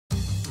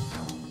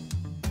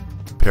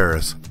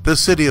Paris, the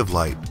City of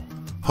Light,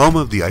 home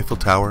of the Eiffel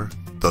Tower,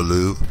 the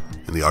Louvre,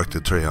 and the Arc de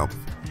Triomphe,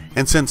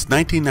 and since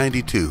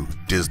 1992,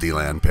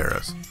 Disneyland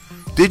Paris.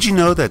 Did you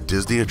know that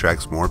Disney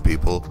attracts more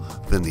people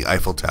than the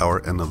Eiffel Tower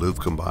and the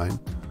Louvre combined?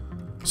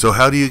 So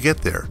how do you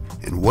get there,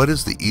 and what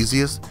is the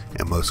easiest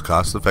and most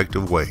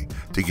cost-effective way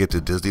to get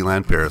to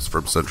Disneyland Paris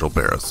from Central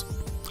Paris?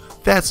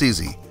 That's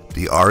easy,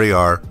 the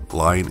RER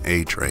Line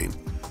A train.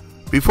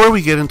 Before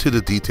we get into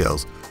the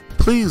details,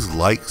 please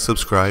like,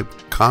 subscribe,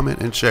 comment,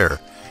 and share,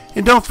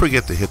 and don't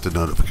forget to hit the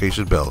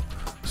notification bell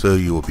so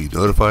you will be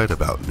notified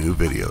about new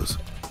videos.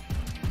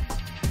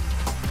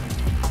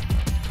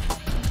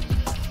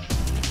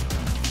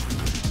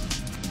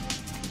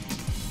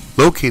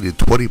 Located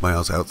 20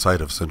 miles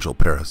outside of Central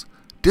Paris,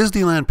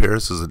 Disneyland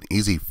Paris is an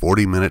easy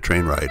 40-minute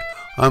train ride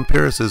on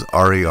Paris's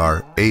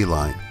RER A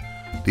line.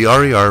 The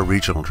RER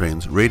regional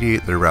trains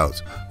radiate their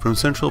routes from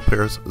Central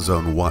Paris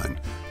Zone 1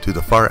 to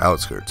the far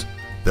outskirts.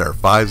 There are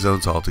 5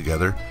 zones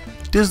altogether.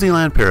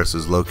 Disneyland Paris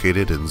is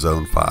located in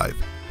Zone 5.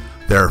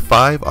 There are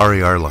 5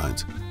 RER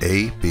lines,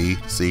 A, B,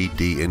 C,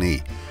 D, and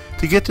E.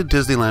 To get to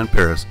Disneyland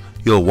Paris,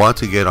 you'll want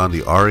to get on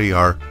the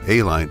RER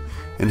A line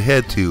and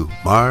head to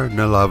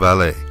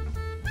Marne-la-Vallee.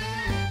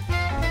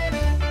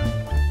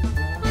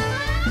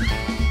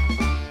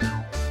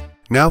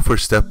 Now for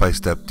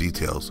step-by-step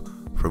details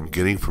from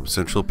getting from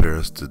Central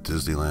Paris to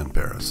Disneyland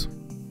Paris.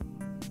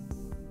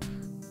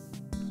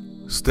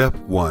 Step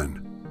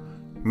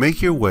 1.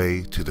 Make your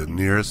way to the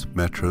nearest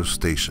metro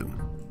station.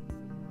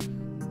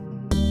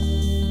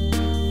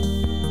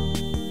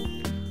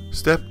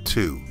 Step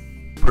 2.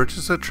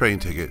 Purchase a train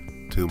ticket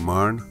to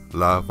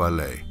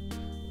Marne-la-Vallee.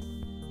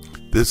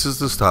 This is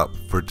the stop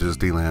for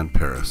Disneyland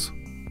Paris.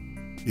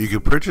 You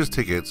can purchase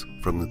tickets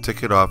from the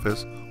ticket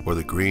office or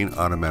the green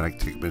automatic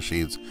ticket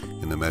machines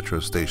in the metro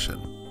station.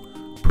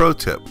 Pro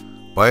tip,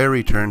 buy a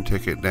return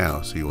ticket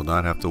now so you will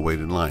not have to wait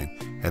in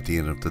line at the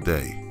end of the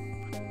day.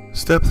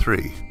 Step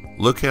 3.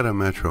 Look at a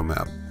metro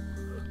map.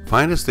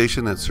 Find a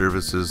station that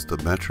services the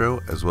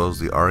metro as well as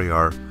the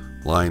RER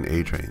Line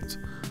A trains.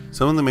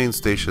 Some of the main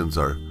stations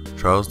are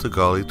Charles de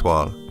Gaulle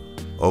Étoile,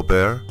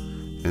 Aubert,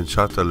 and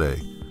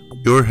Châtelet.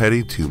 You're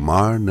heading to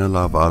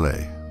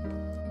Marne-la-Vallee.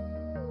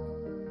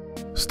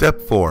 Step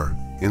 4.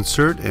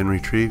 Insert and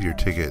retrieve your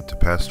ticket to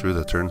pass through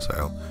the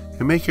turnstile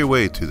and make your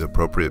way to the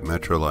appropriate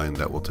metro line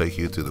that will take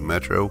you to the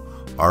metro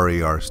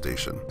RER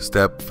station.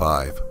 Step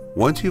 5.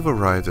 Once you've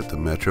arrived at the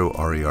metro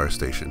RER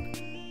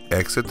station,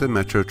 exit the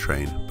metro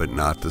train but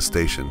not the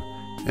station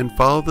and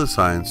follow the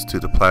signs to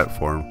the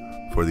platform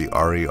for the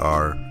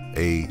RER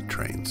A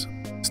trains.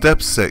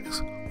 Step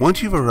 6.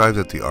 Once you've arrived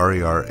at the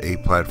RER A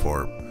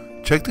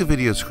platform, check the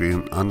video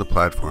screen on the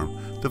platform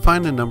to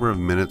find the number of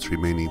minutes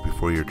remaining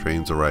before your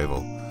train's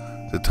arrival.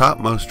 The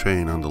topmost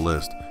train on the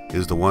list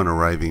is the one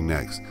arriving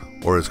next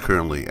or is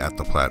currently at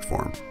the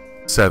platform.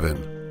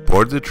 7.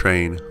 Board the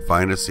train,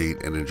 find a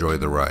seat, and enjoy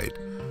the ride.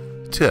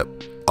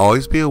 Tip: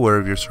 always be aware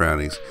of your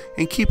surroundings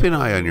and keep an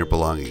eye on your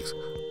belongings.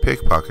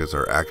 Pickpockets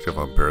are active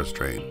on Paris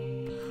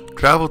train.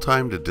 Travel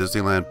time to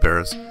Disneyland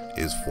Paris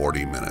is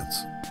 40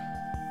 minutes.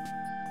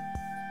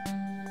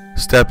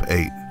 Step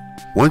 8.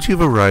 Once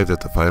you've arrived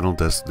at the final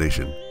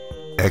destination,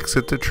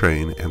 exit the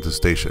train and the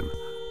station.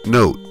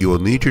 Note, you will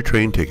need your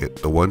train ticket,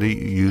 the one that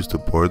you use to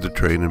board the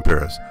train in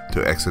Paris,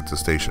 to exit the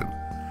station.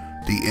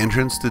 The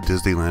entrance to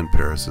Disneyland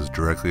Paris is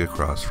directly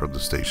across from the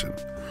station.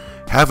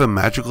 Have a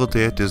magical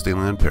day at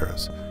Disneyland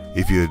Paris.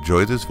 If you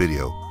enjoyed this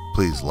video,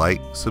 please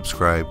like,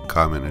 subscribe,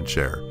 comment, and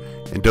share.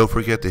 And don't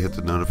forget to hit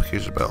the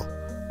notification bell.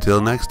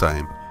 Till next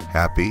time,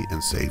 happy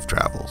and safe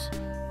travels.